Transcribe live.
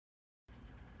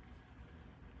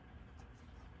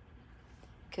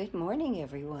Good morning,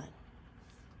 everyone.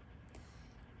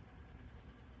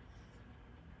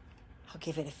 I'll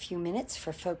give it a few minutes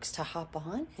for folks to hop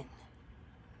on and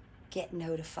get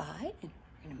notified. And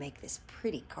we're going to make this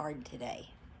pretty card today.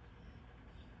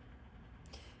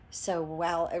 So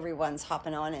while everyone's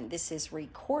hopping on and this is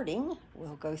recording,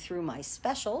 we'll go through my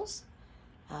specials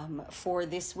for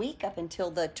this week up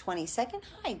until the 22nd.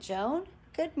 Hi, Joan.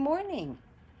 Good morning.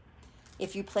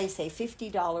 If you place a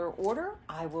 $50 order,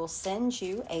 I will send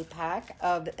you a pack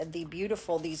of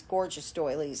these gorgeous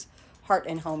doilies, Heart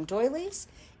Home Doilies.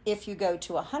 If you go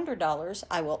to $100,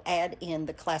 I will add in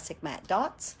the classic matte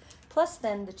dots, plus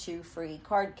then the 2 free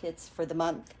card kits for the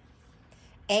month.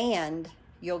 And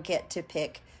you'll get to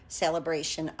pick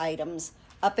celebration items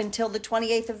up until the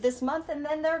 28th of this month, and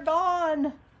then they're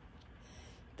gone.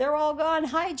 They're all gone.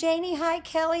 Hi, Janie. Hi,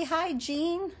 Kelly. Hi,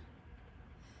 Jean.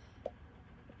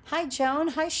 Hi, Joan.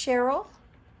 Hi, Cheryl.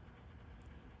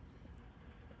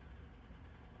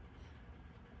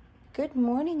 Good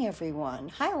morning, everyone.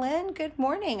 Hi, Lynn. Good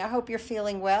morning. I hope you're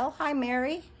feeling well. Hi,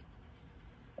 Mary.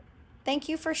 Thank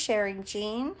you for sharing,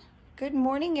 Jean. Good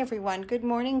morning, everyone. Good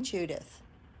morning, Judith.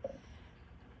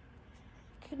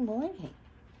 Good morning.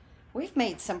 We've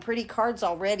made some pretty cards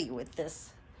already with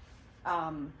this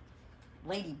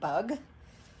Ladybug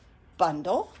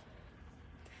bundle.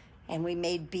 And we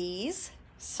made bees.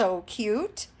 So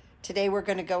cute. Today we're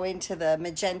going to go into the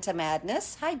Magenta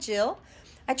Madness. Hi, Jill.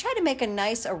 I try to make a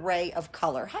nice array of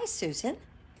color. Hi, Susan.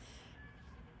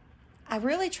 I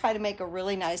really try to make a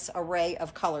really nice array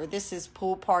of color. This is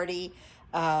Pool Party,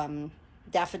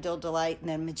 Daffodil Delight, and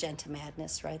then Magenta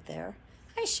Madness right there.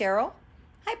 Hi, Cheryl.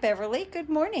 Hi, Beverly. Good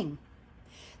morning.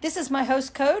 This is my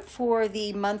host code for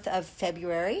the month of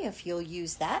February. If you'll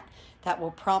use that, that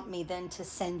will prompt me then to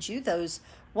send you those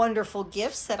wonderful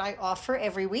gifts that I offer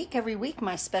every week. Every week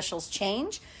my specials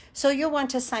change, so you'll want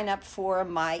to sign up for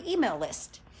my email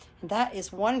list. And that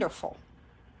is wonderful.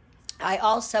 I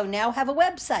also now have a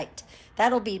website.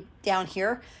 That'll be down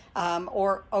here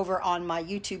or over on my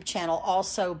YouTube channel,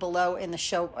 also below in the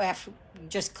show.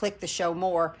 Just click the show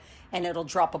more and it'll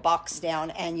drop a box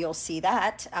down and you'll see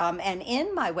that. And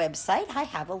in my website, I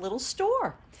have a little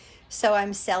store. So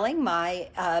I'm selling my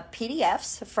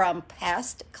PDFs from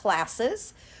past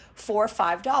classes for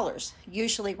 $5.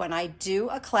 Usually when I do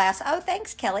a class, oh,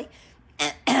 thanks, Kelly.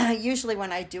 Usually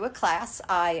when I do a class,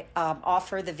 I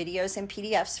offer the videos and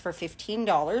PDFs for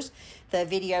 $15. The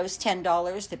video is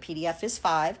 $10, the PDF is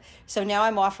 $5. So now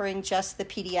I'm offering just the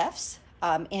PDFs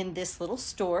in this little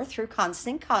store through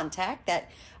Constant Contact. That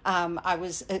I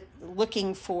was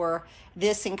looking for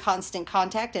this in Constant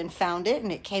Contact and found it,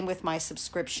 and it came with my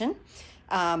subscription.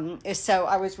 So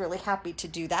I was really happy to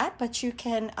do that, but you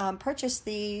can purchase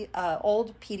the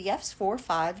old PDFs for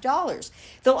 $5.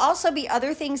 There'll also be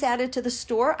other things added to the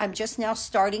store. I'm just now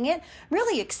starting it. I'm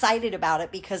really excited about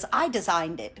it because I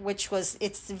designed it,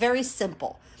 it's very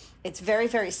simple. It's very,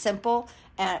 very simple,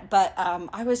 but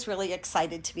I was really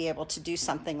excited to be able to do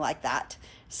something like that.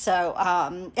 So,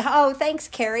 oh, thanks,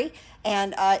 Carrie.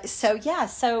 And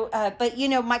but you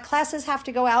know, my classes have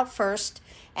to go out first,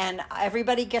 and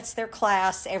everybody gets their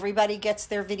class, everybody gets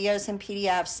their videos and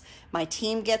PDFs, my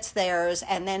team gets theirs,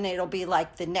 and then it'll be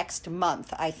like the next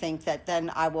month, I think, that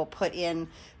then I will put in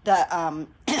the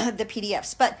the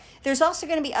PDFs. But there's also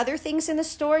going to be other things in the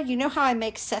store. You know how I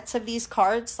make sets of these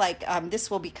cards? Like this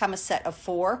will become a set of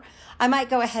 4. I might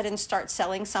go ahead and start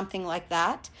selling something like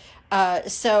that. I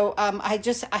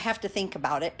have to think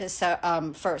about it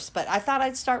first, but I thought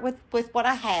I'd start with what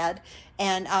I had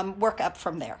and work up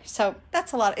from there. So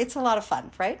it's a lot of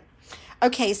fun, right?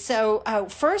 Okay, so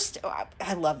first,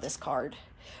 I love this card.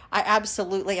 I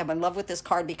absolutely am in love with this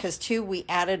card because too, we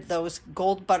added those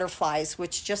gold butterflies,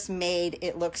 which just made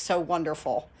it look so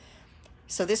wonderful.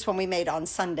 So this one we made on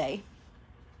Sunday.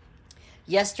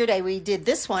 Yesterday we did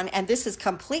this one, and this is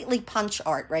completely punch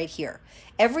art right here.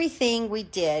 Everything we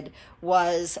did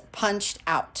was punched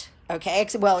out, okay?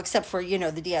 Well, except for, you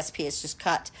know, the DSP is just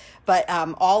cut. But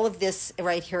all of this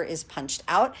right here is punched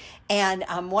out. And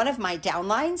one of my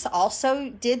downlines also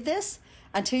did this.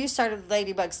 Until you started the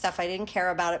Ladybug stuff, I didn't care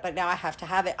about it, but now I have to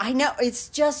have it. I know, it's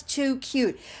just too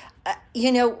cute.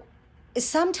 You know,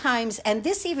 sometimes, and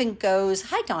this even goes,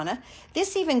 hi, Donna.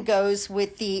 This even goes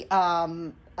with the,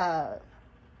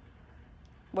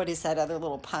 what is that other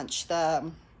little punch?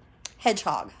 The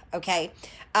hedgehog. okay?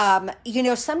 You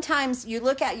know, sometimes you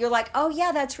look at, you're like, oh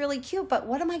yeah, that's really cute, but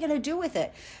what am I going to do with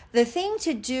it? The thing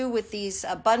to do with these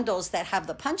bundles that have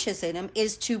the punches in them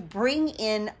is to bring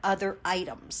in other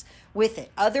items with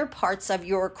it, other parts of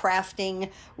your crafting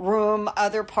room,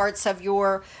 other parts of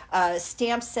your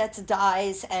stamp sets,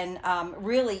 dies, and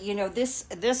really, you know,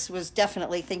 this was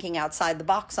definitely thinking outside the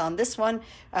box on this one.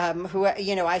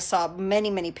 You know, I saw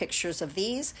many pictures of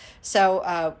these,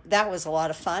 so that was a lot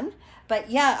of fun. But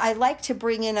yeah, I like to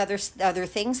bring in other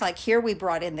things. Like here we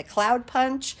brought in the cloud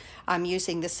punch. I'm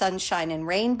using the sunshine and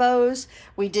rainbows.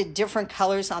 We did different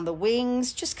colors on the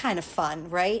wings. Just kind of fun,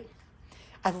 right?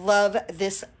 I love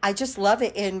this. I just love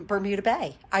it in Bermuda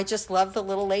Bay. I just love the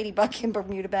little ladybug in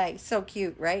Bermuda Bay. So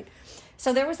cute, right?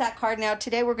 So there was that card. Now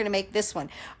today we're going to make this one.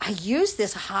 I use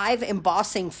this Hive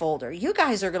embossing folder. You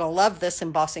guys are going to love this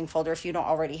embossing folder if you don't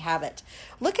already have it.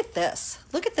 Look at this.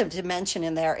 Look at the dimension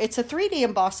in there. It's a 3D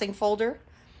embossing folder.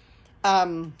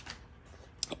 But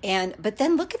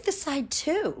then look at the side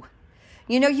too.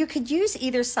 You know, you could use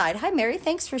either side. Hi, Mary.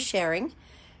 Thanks for sharing.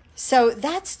 So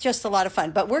that's just a lot of fun.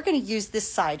 But we're going to use this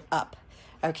side up,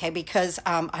 okay, because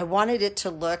I wanted it to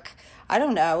look, I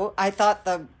don't know, I thought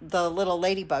the little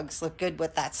ladybugs look good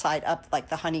with that side up, like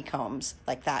the honeycombs,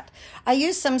 like that. I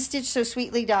used some Stitch So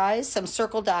Sweetly dies, some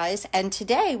circle dies, and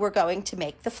today we're going to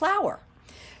make the flower.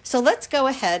 So let's go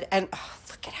ahead and, oh,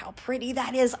 look at how pretty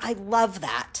that is. I love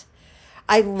that.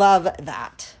 I love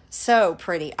that. So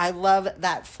pretty. I love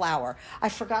that flower. I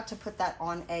forgot to put that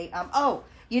on a, oh,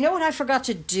 you know what I forgot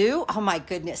to do? Oh my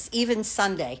goodness, even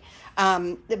Sunday.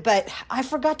 But I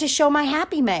forgot to show my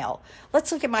Happy Mail.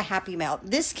 Let's look at my Happy Mail.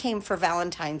 This came for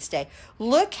Valentine's Day.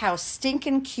 Look how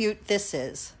stinking cute this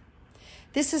is.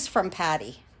 This is from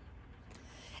Patty.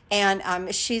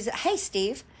 And she's, hey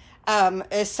Steve. So,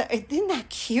 isn't that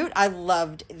cute? I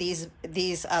loved these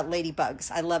ladybugs.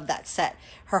 I love that set.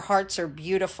 Her hearts are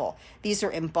beautiful. These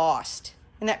are embossed.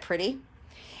 Isn't that pretty?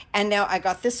 And now I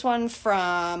got this one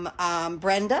from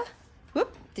Brenda.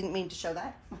 Whoop, didn't mean to show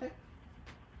that.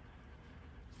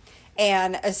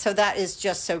 And so that is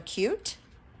just so cute.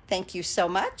 Thank you so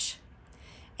much.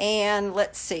 And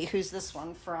let's see, who's this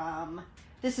one from?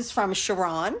 This is from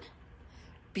Sharon.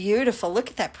 Beautiful. Look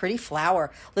at that pretty flower.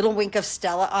 Little wink of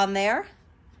Stella on there.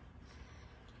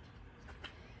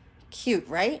 Cute,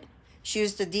 right? She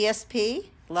used a DSP.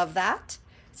 Love that.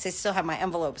 So I still have my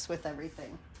envelopes with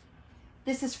everything.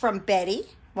 This is from Betty,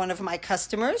 one of my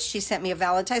customers. She sent me a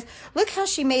Valentine's. Look how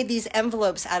she made these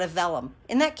envelopes out of vellum.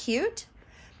 Isn't that cute?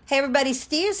 Hey, everybody,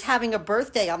 Steve's having a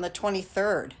birthday on the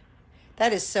 23rd.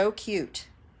 That is so cute.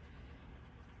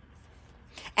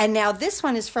 And now this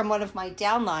one is from one of my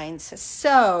downlines.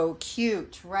 So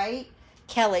cute, right?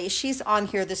 Kelly, she's on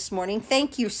here this morning.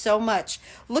 Thank you so much.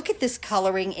 Look at this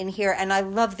coloring in here, and I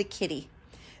love the kitty.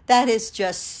 That is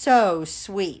just so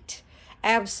sweet.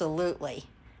 Absolutely.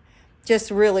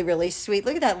 Just really sweet.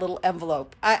 Look at that little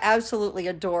envelope. Absolutely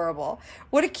adorable.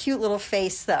 What a cute little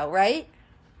face though, right?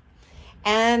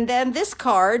 And then this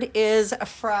card is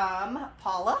from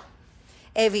Paula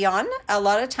Avion. A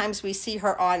lot of times we see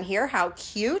her on here. How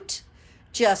cute.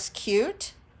 Just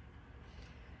cute.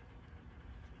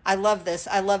 I love this.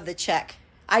 I love the check.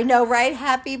 I know, right?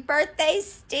 Happy birthday,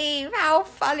 Steve. How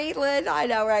funny, Lynn. I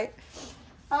know, right?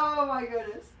 Oh my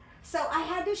goodness. So I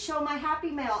had to show my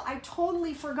Happy Mail. I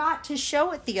totally forgot to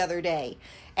show it the other day.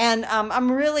 And I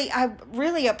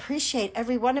really appreciate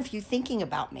every one of you thinking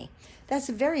about me. That's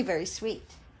very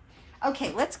sweet.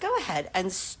 Okay, let's go ahead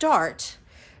and start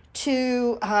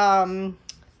to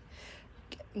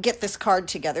get this card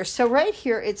together. So right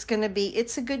here, it's going to be,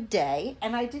 it's a good day.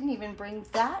 And I didn't even bring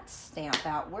that stamp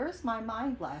out. Where's my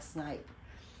mind last night?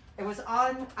 It was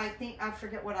on, I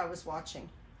forget what I was watching.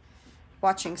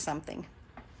 Watching something.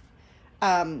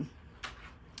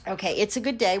 Okay, it's a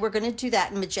good day. We're going to do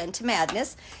that in Magenta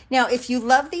Madness. Now, if you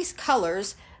love these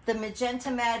colors, the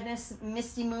Magenta Madness,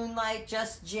 Misty Moonlight,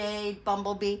 Just Jade,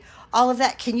 Bumblebee, all of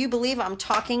that, can you believe I'm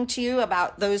talking to you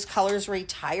about those colors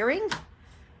retiring?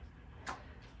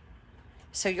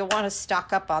 So you'll want to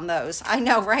stock up on those. I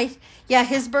know, right? Yeah,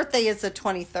 his birthday is the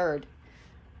 23rd.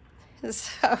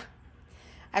 So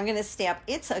I'm going to stamp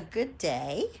It's a Good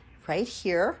Day right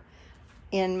here.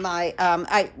 In my,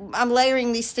 I'm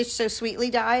layering these Stitch So Sweetly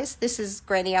dies. This is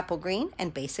Granny Apple Green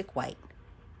and Basic White.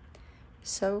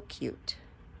 So cute.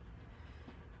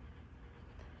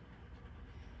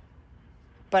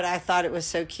 But I thought it was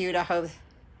so cute. I hope,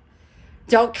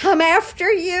 don't come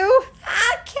after you.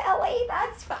 Ah, Kelly,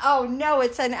 that's, oh no,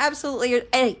 it's an absolutely,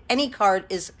 any card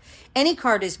is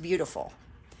beautiful.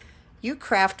 You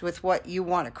craft with what you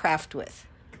want to craft with.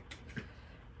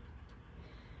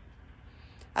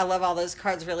 I love all those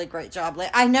cards. Really great job.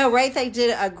 I know, right? They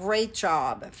did a great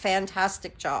job.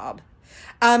 Fantastic job.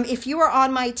 If you were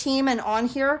on my team and on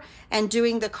here and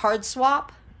doing the card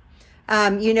swap,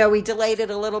 you know, we delayed it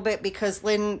a little bit because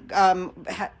Lynn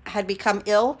had become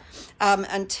ill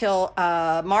until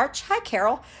March. Hi,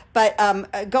 Carol. But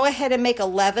go ahead and make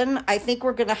 11. I think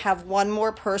we're going to have one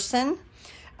more person.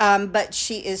 But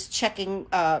she is checking,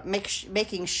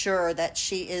 making sure that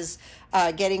she is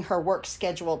getting her work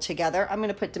schedule together. I'm going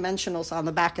to put dimensionals on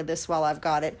the back of this while I've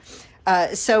got it.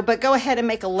 But go ahead and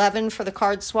make 11 for the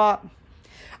card swap.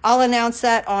 I'll announce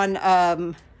that on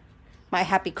my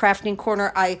Happy Crafting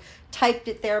Corner. I typed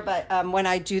it there, but when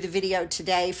I do the video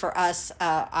today for us,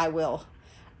 I will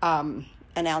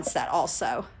announce that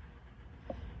also.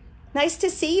 Nice to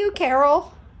see you,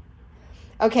 Carol.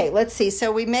 Okay, let's see.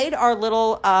 So we made our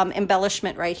little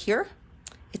embellishment right here.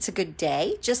 It's a good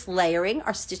day. Just layering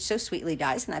our Stitch So Sweetly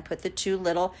dies. And I put the two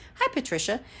little, hi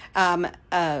Patricia,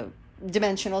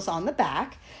 dimensionals on the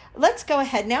back. Let's go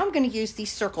ahead. Now I'm going to use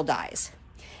these circle dies.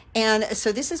 And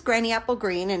so this is Granny Apple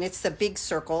Green, and it's the big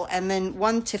circle, and then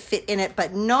one to fit in it,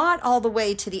 but not all the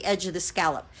way to the edge of the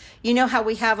scallop. You know how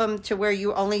we have them to where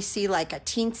you only see like a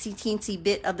teensy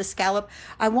bit of the scallop?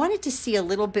 I wanted to see a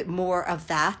little bit more of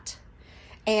that.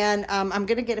 And I'm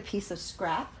going to get a piece of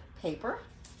scrap paper.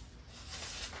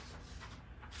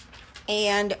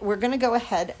 And we're going to go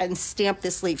ahead and stamp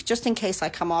this leaf just in case I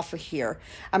come off of here.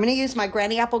 I'm going to use my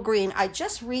Granny Apple Green. I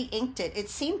just re-inked it. It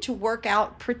seemed to work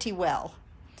out pretty well.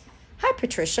 Hi,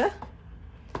 Patricia.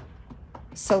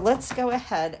 So let's go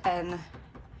ahead and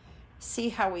see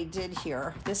how we did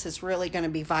here. This is really going to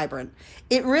be vibrant.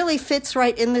 It really fits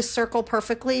right in this circle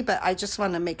perfectly, but I just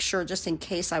want to make sure just in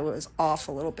case I was off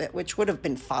a little bit, which would have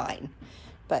been fine.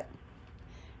 But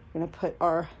I'm going to put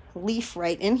our leaf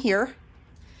right in here.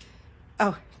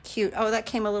 Oh, cute. Oh, that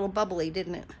came a little bubbly,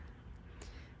 didn't it?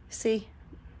 See?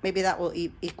 Maybe that will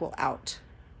equal out.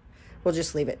 We'll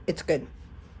just leave it. It's good.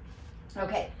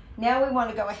 Okay. Now we want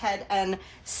to go ahead and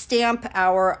stamp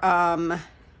our,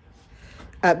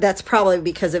 that's probably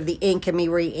because of the ink and me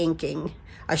re-inking.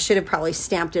 I should have probably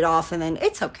stamped it off and then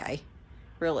it's okay,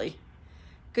 really.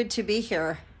 Good to be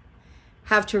here.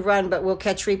 Have to run, but we'll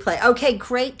catch replay. Okay,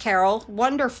 great, Carol.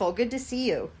 Wonderful. Good to see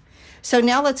you. So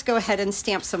now let's go ahead and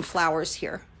stamp some flowers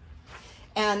here.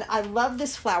 And I love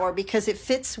this flower because it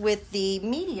fits with the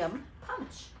medium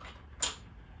punch.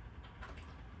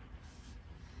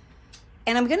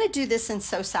 And I'm going to do this in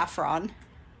So Saffron.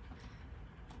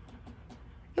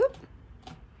 Oop.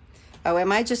 Oh,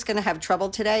 am I just going to have trouble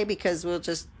today? Because we'll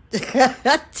just,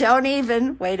 don't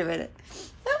even, wait a minute.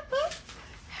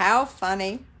 How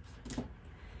funny.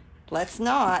 Let's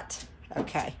not.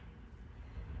 Okay.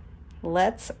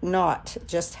 Let's not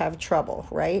just have trouble,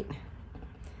 right?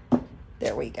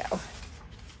 There we go.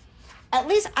 At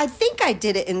least I think I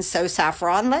did it in So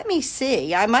Saffron. Let me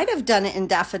see. I might have done it in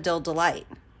Daffodil Delight.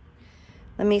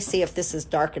 Let me see if this is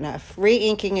dark enough.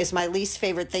 Re-inking is my least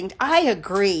favorite thing. I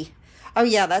agree. Oh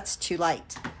yeah, that's too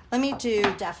light. Let me do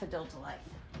Daffodil Delight.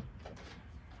 Let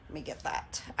me get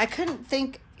that. I couldn't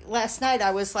think last night.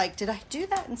 I was like, did I do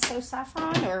that in So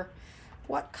Saffron or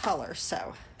what color?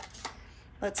 So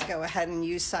let's go ahead and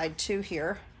use side 2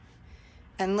 here.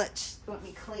 And let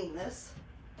me clean this.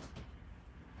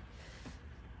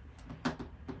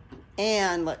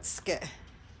 And let's get...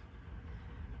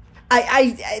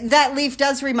 that leaf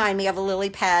does remind me of a lily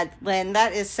pad, Lynn.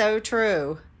 That is so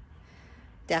true.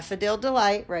 Daffodil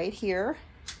Delight right here.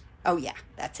 Oh yeah,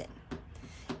 that's it.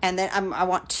 And then I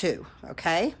want 2,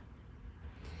 okay?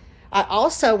 I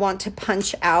also want to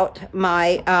punch out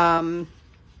my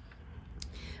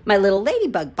my little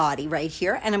ladybug body right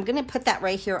here, and I'm going to put that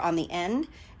right here on the end,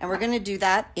 and we're going to do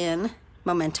that in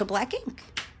Memento Black ink.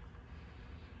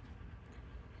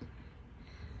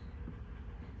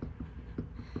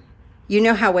 You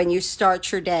know how when you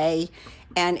start your day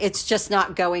and it's just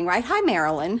not going right. Hi,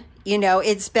 Marilyn. You know,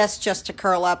 it's best just to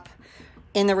curl up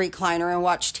in the recliner and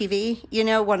watch TV, you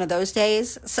know, one of those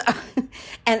days. So,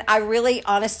 and I really,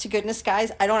 honest to goodness,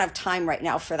 guys, I don't have time right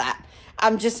now for that.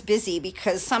 I'm just busy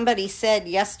because somebody said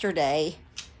yesterday,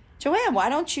 Joanne, why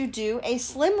don't you do a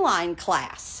slimline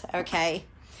class? Okay.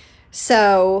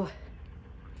 So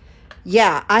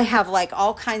yeah, I have like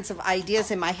all kinds of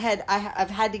ideas in my head. I've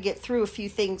had to get through a few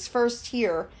things first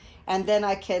here, and then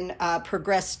I can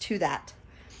progress to that.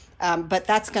 But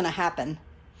that's going to happen.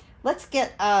 Let's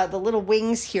get the little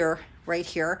wings here, right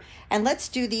here, and let's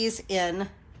do these in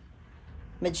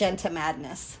Magenta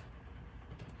Madness.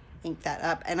 Ink that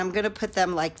up, and I'm going to put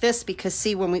them like this because,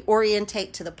 see, when we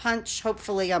orientate to the punch,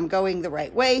 hopefully I'm going the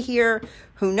right way here.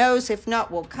 Who knows? If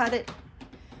not, we'll cut it.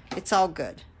 It's all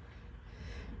good.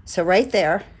 So right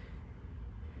there.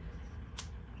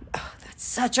 Oh, that's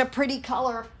such a pretty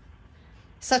color.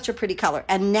 Such a pretty color.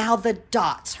 And now the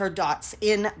dots, her dots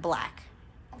in black.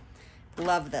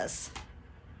 Love this.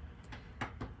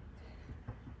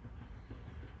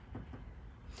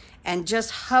 And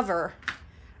just hover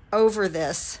over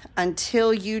this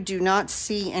until you do not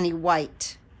see any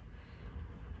white.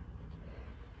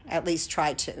 At least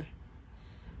try to.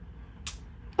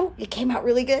 Oh, it came out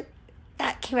really good.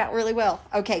 That came out really well.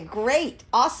 Okay, great.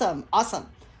 Awesome. Awesome.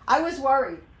 I was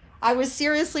worried. I was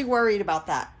seriously worried about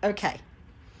that. Okay.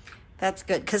 That's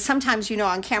good. Because sometimes, you know,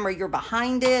 on camera, you're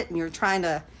behind it and you're trying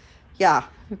to, yeah,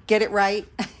 get it right.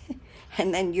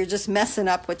 And then you're just messing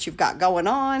up what you've got going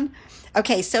on.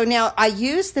 Okay, so now I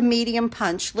use the medium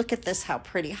punch. Look at this, how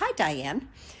pretty. Hi, Diane.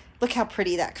 Look how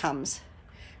pretty that comes.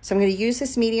 So I'm going to use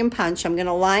this medium punch. I'm going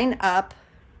to line up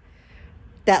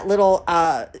that little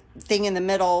thing in the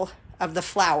middle of the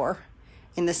flower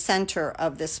in the center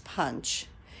of this punch.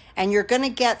 And you're going to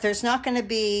get, there's not going to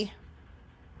be,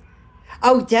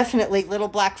 oh, definitely little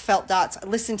black felt dots.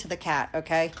 Listen to the cat,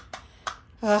 okay?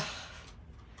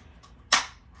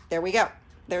 There we go.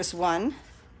 There's one.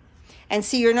 And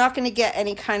see, you're not going to get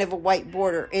any kind of a white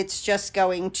border. It's just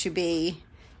going to be,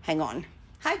 hang on.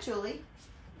 Hi, Julie.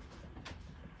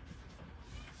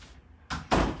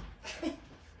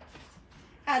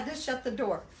 Had to shut the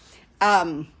door.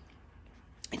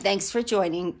 Thanks for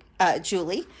joining,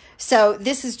 Julie. So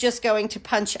this is just going to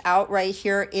punch out right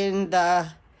here in the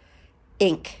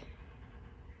ink.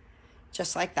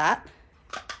 Just like that.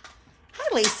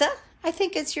 Hi, Lisa. I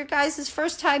think it's your guys'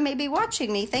 first time maybe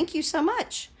watching me. Thank you so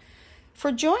much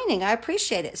for joining. I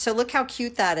appreciate it. So look how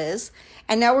cute that is.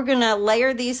 And now we're going to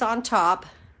layer these on top.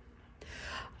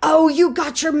 Oh, you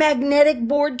got your magnetic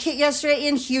board kit yesterday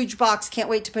in huge box. Can't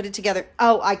wait to put it together.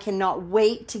 Oh, I cannot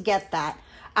wait to get that.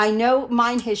 I know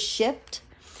mine has shipped.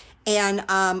 And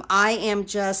I am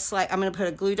just like, I'm going to put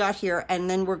a glue dot here. And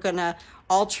then we're going to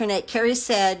alternate. Carrie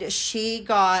said she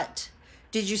got,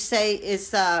 did you say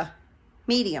is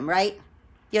medium, right?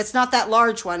 Yeah, it's not that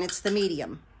large one. It's the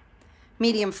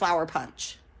medium flower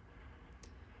punch,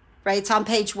 right? It's on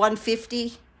page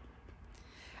 150.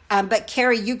 But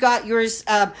Carrie, you got yours.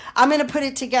 I'm going to put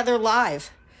it together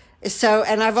live. So,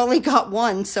 and I've only got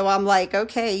one. So I'm like,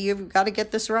 okay, you've got to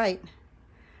get this right.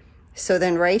 So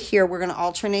then right here, we're going to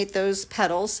alternate those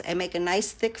petals and make a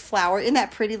nice thick flower. Isn't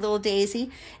that pretty little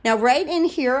daisy? Now right in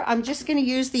here, I'm just going to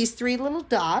use these 3 little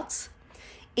dots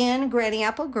in Granny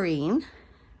Apple Green.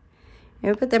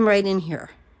 And put them right in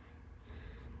here.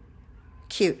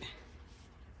 Cute.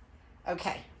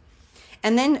 Okay.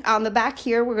 And then on the back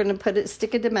here, we're going to put it,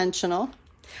 stick a dimensional.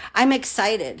 I'm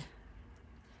excited.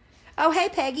 Oh, hey,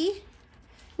 Peggy.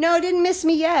 No, didn't miss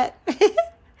me yet.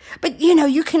 But, you know,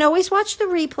 you can always watch the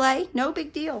replay. No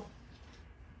big deal.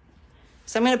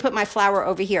 So I'm going to put my flower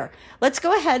over here. Let's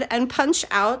go ahead and punch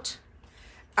out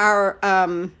our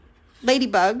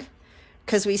Ladybug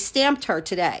because we stamped her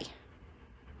today.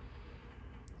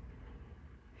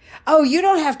 Oh, you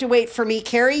don't have to wait for me,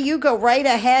 Carrie. You go right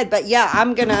ahead. But yeah,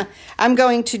 I'm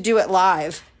going to do it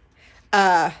live.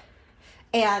 And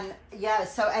yeah,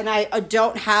 so, and I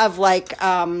don't have like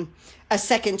a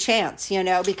second chance, you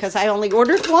know, because I only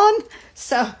ordered one.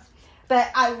 So, but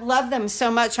I love them so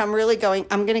much. I'm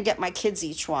going to get my kids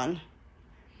each one.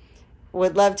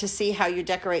 Would love to see how you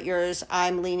decorate yours.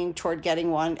 I'm leaning toward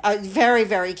getting one. Very,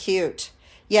 very cute.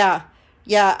 Yeah.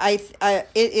 Yeah, it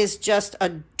is just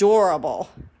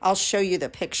adorable. I'll show you the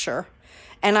picture.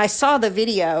 And I saw the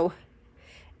video,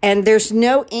 and there's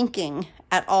no inking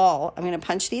at all. I'm going to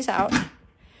punch these out.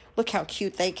 Look how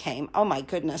cute they came. Oh, my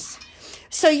goodness.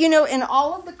 So, you know, in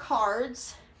all of the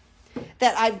cards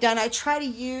that I've done, I try to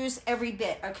use every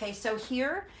bit. Okay, so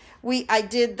here I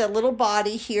did the little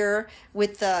body here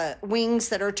with the wings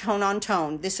that are tone on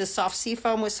tone. This is soft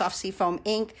seafoam with soft seafoam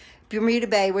ink, Bermuda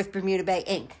Bay with Bermuda Bay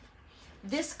ink.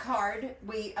 This card,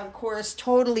 we, of course,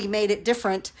 totally made it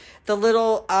different. The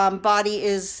little body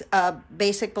is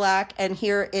basic black, and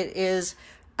here it is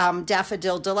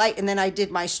Daffodil Delight, and then I did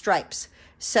my stripes.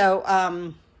 So,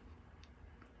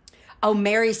 oh,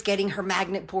 Mary's getting her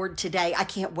magnet board today. I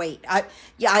can't wait.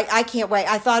 I can't wait.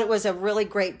 I thought it was a really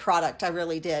great product. I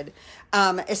really did.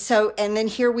 So, and then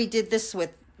here we did this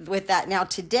with that. Now,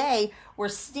 today, we're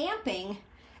stamping,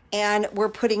 and we're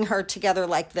putting her together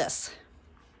like this.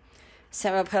 So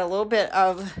I'm going to put a little bit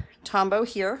of Tombow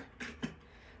here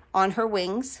on her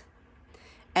wings.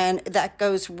 And that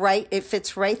goes right, it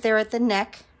fits right there at the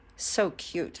neck. So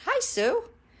cute. Hi, Sue.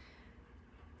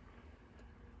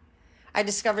 I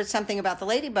discovered something about the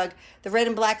Ladybug. The red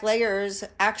and black layers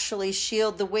actually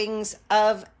shield the wings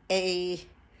of a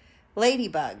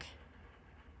ladybug.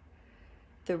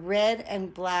 the red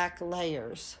and black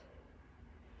layers.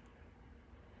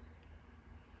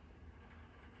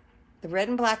 The red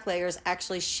and black layers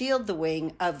actually shield the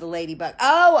wing of the ladybug.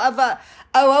 Oh,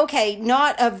 okay,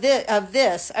 not of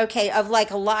this. Okay, of like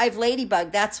a live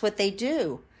ladybug. That's what they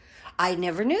do. I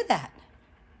never knew that.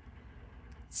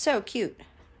 So cute.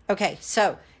 Okay,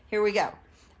 so here we go.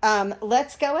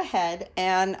 Let's go ahead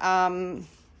and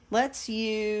let's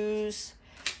use,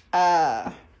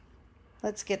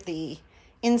 let's get the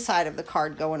inside of the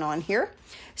card going on here.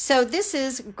 So this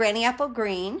is Granny Apple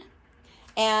Green.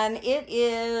 And it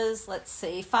is, let's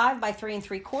see, 5 by 3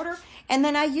 3/4. And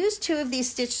then I used 2 of these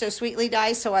Stitch So Sweetly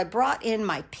dies, so I brought in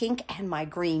my pink and my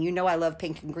green. You know I love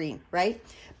pink and green, right?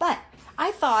 But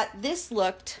I thought this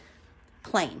looked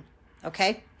plain,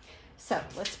 okay? So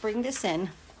let's bring this in,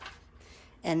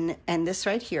 and this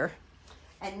right here.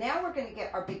 And now we're going to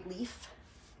get our big leaf.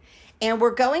 And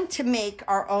we're going to make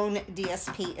our own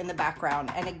DSP in the background.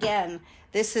 And again,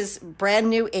 this is brand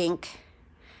new ink.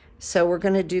 So we're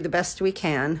going to do the best we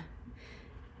can.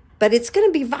 But it's going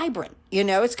to be vibrant, you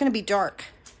know. It's going to be dark.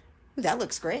 Ooh, that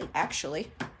looks great,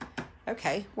 actually.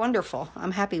 Okay, wonderful.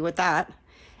 I'm happy with that.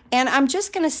 And I'm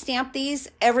just going to stamp these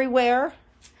everywhere.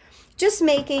 Just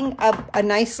making a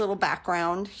nice little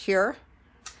background here.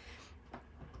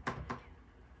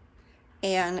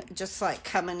 And just like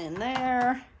coming in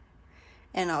there.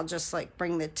 And I'll just like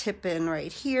bring the tip in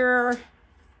right here.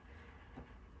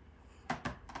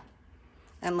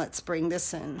 And let's bring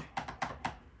this in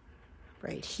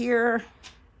right here.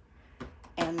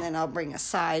 And then I'll bring a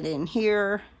side in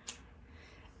here.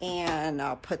 And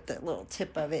I'll put the little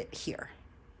tip of it here.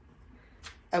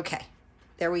 Okay,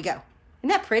 there we go. Isn't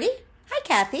that pretty? Hi,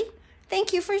 Kathy.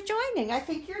 Thank you for joining. I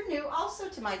think you're new also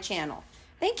to my channel.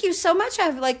 Thank you so much. I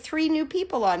have like 3 new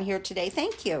people on here today.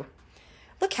 Thank you.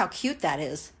 Look how cute that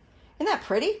is. Isn't that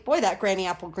pretty? Boy, that Granny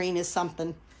Apple Green is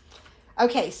something.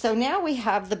 Okay, so now we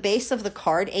have the base of the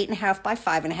card, 8.5 by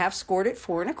 5.5, scored at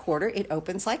 4 1/4. It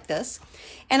opens like this.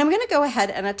 And I'm going to go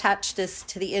ahead and attach this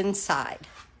to the inside.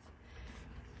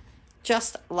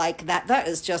 Just like that. That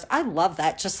is just, I love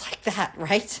that, just like that,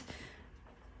 right?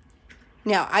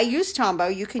 Now, I use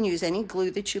Tombow. You can use any glue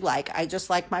that you like. I just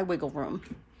like my wiggle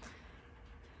room.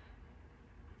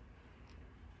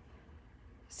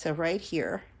 So right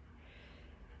here.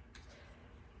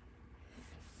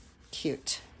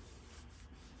 Cute.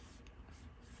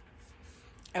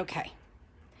 Okay,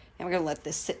 and we're going to let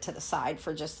this sit to the side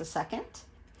for just a second.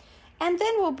 And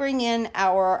then we'll bring in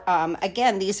our,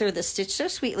 again, these are the Stitch So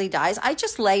Sweetly dies. I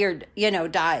just layered, you know,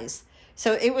 dies.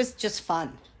 So it was just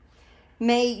fun.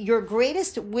 May your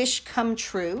greatest wish come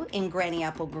true in Granny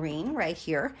Apple Green right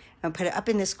here. I'll put it up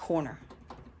in this corner.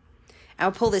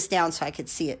 I'll pull this down so I could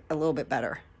see it a little bit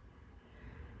better.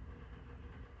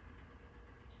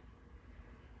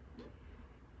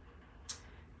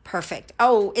 Perfect.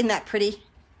 Oh, isn't that pretty?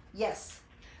 Yes.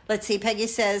 Let's see. Peggy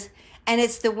says, and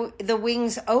it's the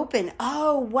wings open.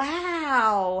 Oh,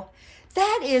 wow.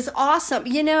 That is awesome.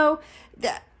 You know,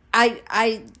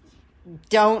 I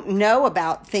don't know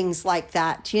about things like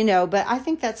that, you know, but I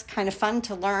think that's kind of fun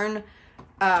to learn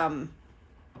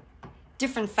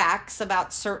different facts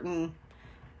about certain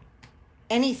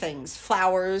anythings,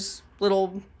 flowers,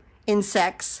 little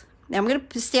insects. Now I'm going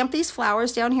to stamp these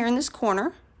flowers down here in this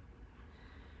corner.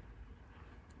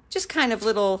 Just kind of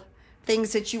little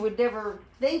things that you would never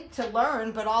think to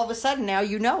learn, but all of a sudden now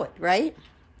you know it, right?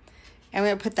 And I'm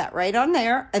going to put that right on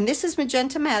there. And this is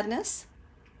Magenta Madness.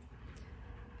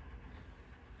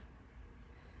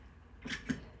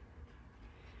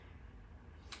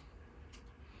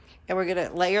 And we're going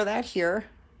to layer that here.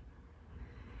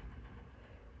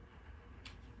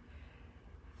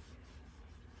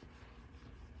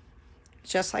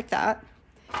 Just like that.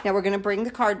 Now we're going to bring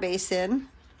the card base in.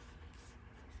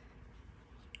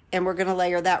 And we're going to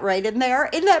layer that right in there.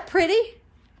 Isn't that pretty?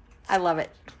 I love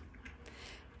it.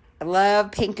 I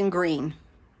love pink and green.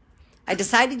 I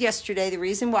decided yesterday the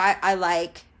reason why I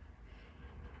like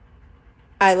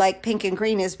pink and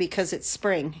green is because it's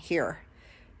spring here.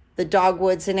 The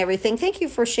dogwoods and everything. Thank you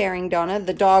for sharing, Donna.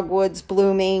 The dogwoods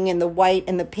blooming and the white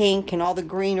and the pink and all the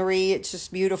greenery. It's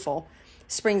just beautiful.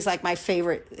 Spring's like my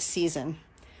favorite season.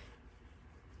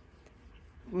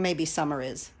 Maybe summer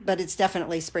is, but it's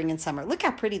definitely spring and summer. Look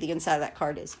how pretty the inside of that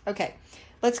card is. Okay,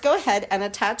 let's go ahead and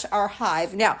attach our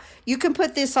hive. Now, you can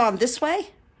put this on this way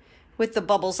with the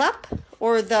bubbles up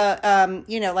or the,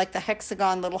 you know, like the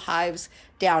hexagon little hives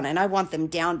down. And I want them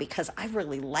down because I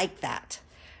really like that.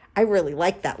 I really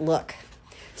like that look.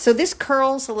 So this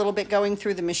curls a little bit going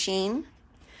through the machine.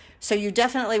 So you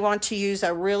definitely want to use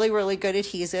a really, really good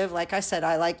adhesive. Like I said,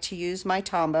 I like to use my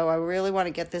Tombow. I really want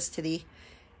to get this to the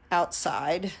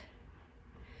outside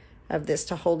of this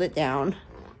to hold it down.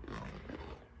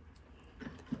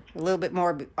 A little bit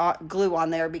more glue on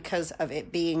there because of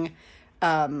it being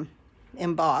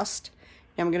embossed.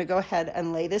 Now I'm going to go ahead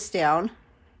and lay this down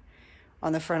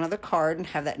on the front of the card and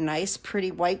have that nice pretty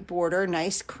white border,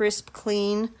 nice crisp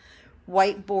clean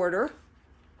white border.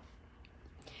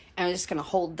 And I'm just going to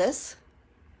hold this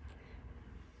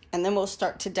and then we'll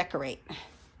start to decorate.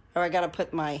 Oh, I got to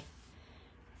put my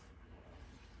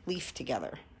leaf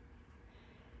together.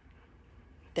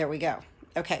 There we go.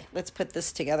 Okay, let's put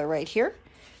this together right here.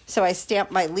 So I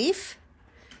stamped my leaf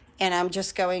and I'm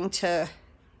just going to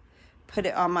put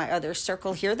it on my other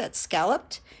circle here that's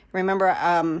scalloped.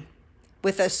 Remember,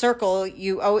 with a circle,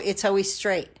 it's always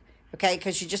straight, okay?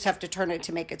 Because you just have to turn it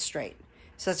to make it straight.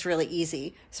 So that's really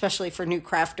easy, especially for new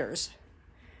crafters.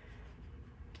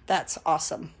 That's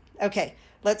awesome. Okay,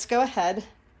 let's go ahead.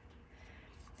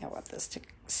 I want this to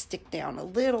stick down a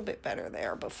little bit better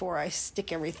there before I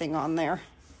stick everything on there.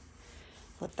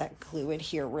 Let that glue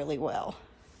adhere really well.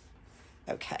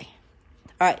 Okay.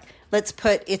 All right, let's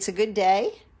put It's a Good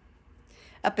Day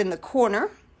up in the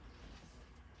corner.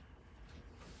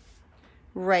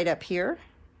 Right up here.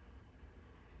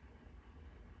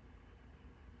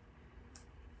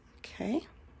 Okay.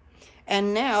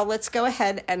 And now let's go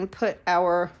ahead and put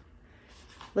our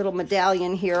little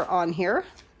medallion here on here.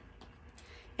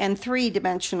 And 3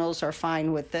 dimensionals are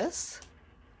fine with this.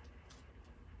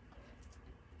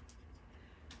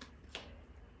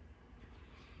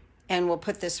 And we'll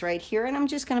put this right here, and I'm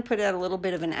just going to put it at a little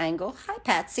bit of an angle. Hi,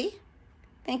 Patsy.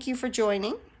 Thank you for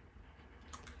joining.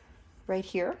 Right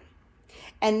here.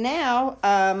 And now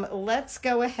let's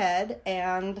go ahead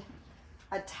and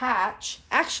attach.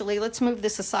 Actually, let's move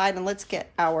this aside and let's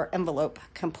get our envelope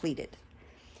completed.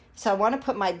 So I want to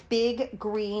put my big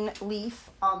green leaf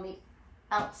on the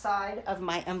outside of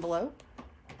my envelope.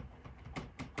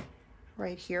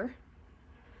 Right here.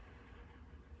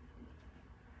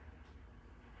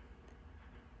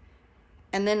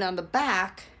 And then on the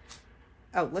back,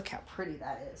 oh, look how pretty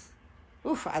that is.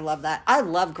 Oof, I love that. I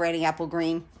love Granny Apple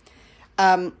Green.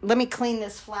 Let me clean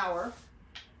this flower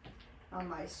on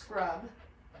my scrub.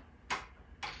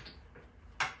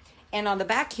 And on the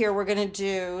back here, we're going to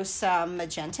do some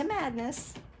Magenta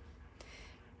Madness.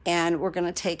 And we're going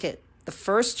to take it, the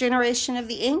first generation of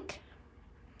the ink.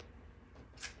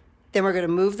 Then we're going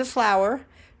to move the flower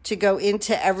to go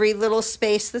into every little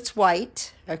space that's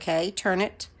white. Okay, turn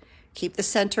it. Keep the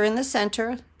center in the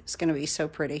center. It's going to be so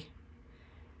pretty.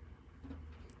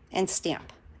 And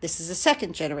stamp. This is the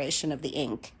second generation of the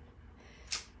ink.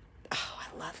 Oh,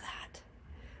 I love that.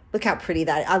 Look how pretty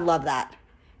that is. I love that.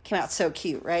 Came out so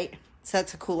cute, right? So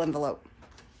that's a cool envelope.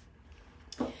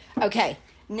 Okay,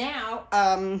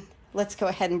 now let's go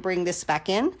ahead and bring this back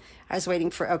in. I was waiting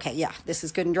for, okay, yeah, this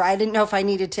is good and dry. I didn't know if I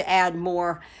needed to add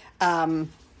more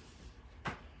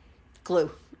glue.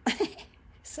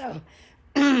 So...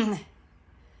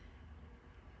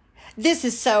 This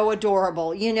is so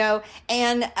adorable, you know,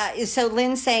 and so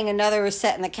Lynn's saying another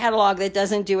set in the catalog that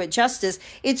doesn't do it justice.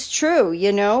 It's true,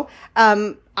 you know.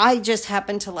 I just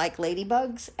happen to like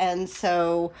ladybugs, and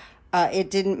so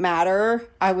it didn't matter.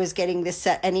 I was getting this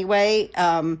set anyway,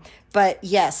 but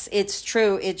yes, it's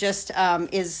true. It just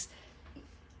is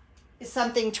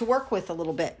something to work with a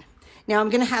little bit. Now I'm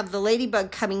going to have the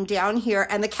ladybug coming down here,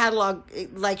 and the catalog,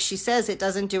 like she says, it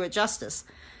doesn't do it justice.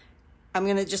 I'm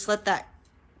going to just let that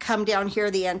come down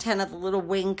here, the antenna, the little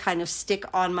wing kind of stick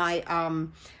on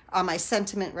my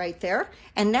sentiment right there.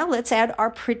 And now let's add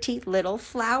our pretty little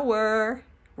flower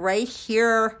right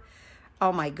here.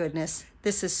 Oh my goodness,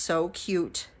 this is so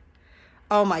cute.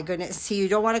 Oh my goodness. See, you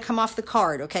don't want to come off the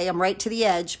card, okay? I'm right to the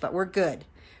edge, but we're good.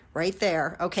 Right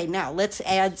there. Okay, now let's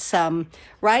add some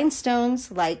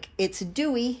rhinestones like it's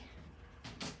dewy.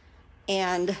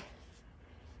 And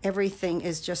everything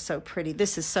is just so pretty.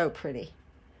 This is so pretty.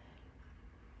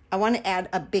 I want to add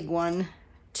a big one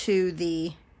to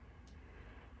the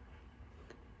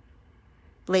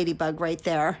ladybug right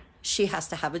there. She has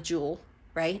to have a jewel,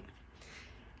 right?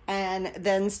 And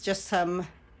then just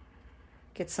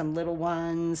get some little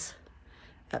ones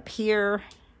up here.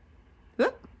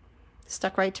 Whoop,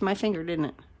 stuck right to my finger, didn't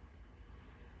it?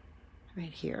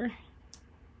 Right here.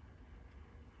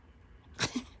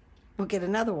 We'll get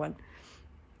another one.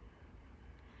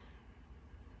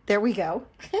 There we go.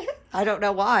 I don't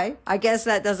know why. I guess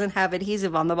that doesn't have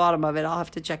adhesive on the bottom of it. I'll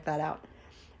have to check that out.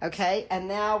 Okay, and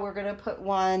now we're going to put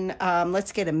one,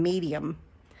 let's get a medium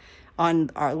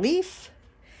on our leaf.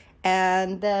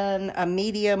 And then a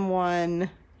medium one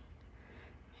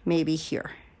maybe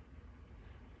here.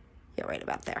 Yeah, right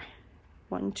about there.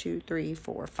 1, 2, 3,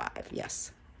 4, 5.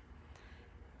 Yes.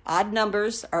 Odd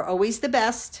numbers are always the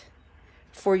best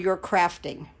for your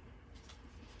crafting.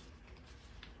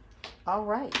 All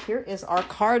right, here is our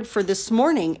card for this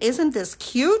morning. Isn't this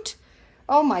cute?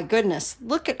 Oh my goodness,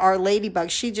 look at our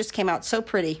ladybug. She just came out so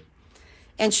pretty.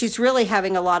 And she's really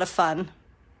having a lot of fun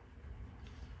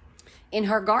in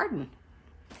her garden.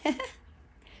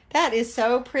 That is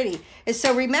so pretty. And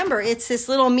so remember, it's this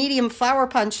little medium flower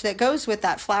punch that goes with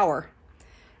that flower.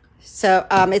 So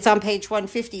it's on page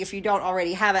 150 if you don't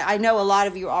already have it. I know a lot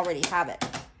of you already have it.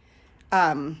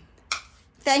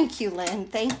 Thank you, Lynn.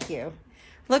 Thank you.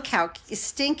 Look how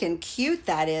stinking cute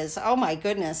that is. Oh my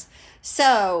goodness.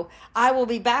 So I will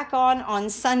be back on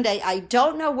Sunday. I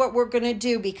don't know what we're going to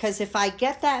do, because if I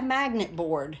get that magnet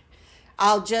board,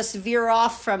 I'll just veer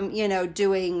off from,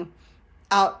 doing,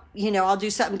 I'll do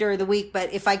something during the week.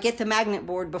 But if I get the magnet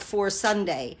board before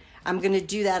Sunday, I'm going to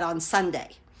do that on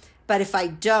Sunday. But if I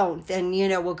don't, then,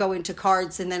 we'll go into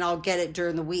cards and then I'll get it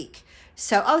during the week.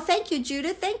 So, oh, thank you,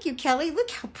 Judith. Thank you, Kelly. Look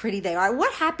how pretty they are.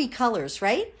 What happy colors,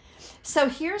 right? So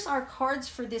here's our cards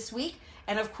for this week.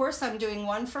 And of course, I'm doing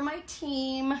one for my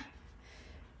team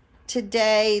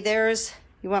today.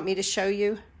 You want me to show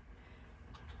you?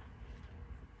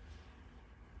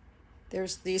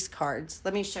 There's these cards.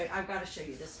 Let me show you. I've got to show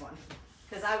you this one,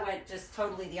 because I went just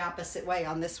totally the opposite way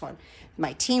on this one.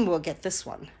 My team will get this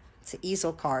one. It's an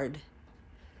easel card.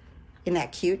 Isn't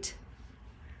that cute?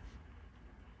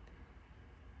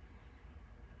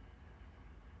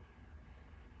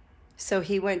 So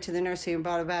he went to the nursery and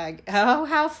bought a bag. Oh,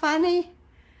 how funny.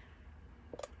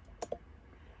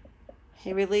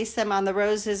 He released them on the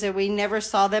roses and we never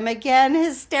saw them again.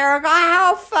 Hysterical.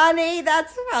 How funny.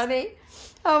 That's funny.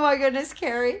 Oh my goodness,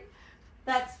 Carrie.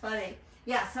 That's funny.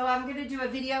 Yeah, so I'm going to do a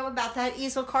video about that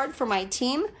easel card for my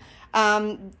team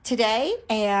today.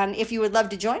 And if you would love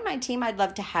to join my team, I'd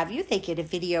love to have you. They get a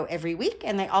video every week,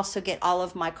 and they also get all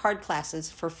of my card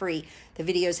classes for free, the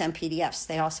videos and PDFs.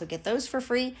 They also get those for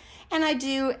free. And I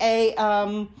do a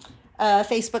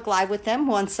Facebook Live with them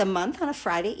once a month on a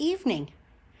Friday evening.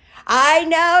 I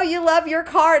know you love your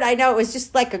card. I know it was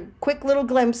just like a quick little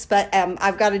glimpse, but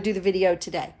I've got to do the video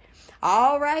today.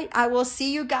 All right, I will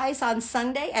see you guys on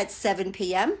Sunday at 7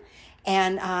 p.m.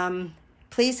 And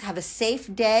please have a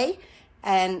safe day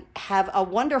and have a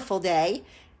wonderful day.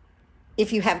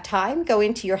 If you have time, go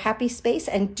into your happy space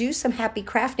and do some happy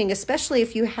crafting, especially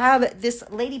if you have this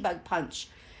ladybug punch.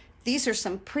 These are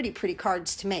some pretty, pretty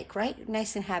cards to make, right?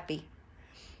 Nice and happy.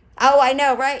 Oh, I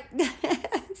know, right?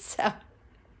 So,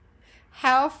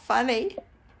 how funny.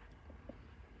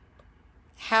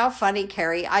 How funny,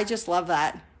 Carrie. I just love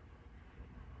that.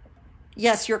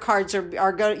 Yes, your cards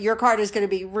your card is going to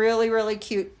be really, really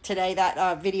cute today.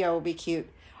 That video will be cute.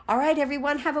 All right,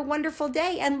 everyone, have a wonderful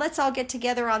day, and let's all get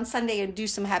together on Sunday and do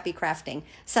some happy crafting.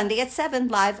 Sunday at 7,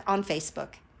 live on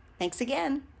Facebook. Thanks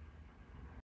again.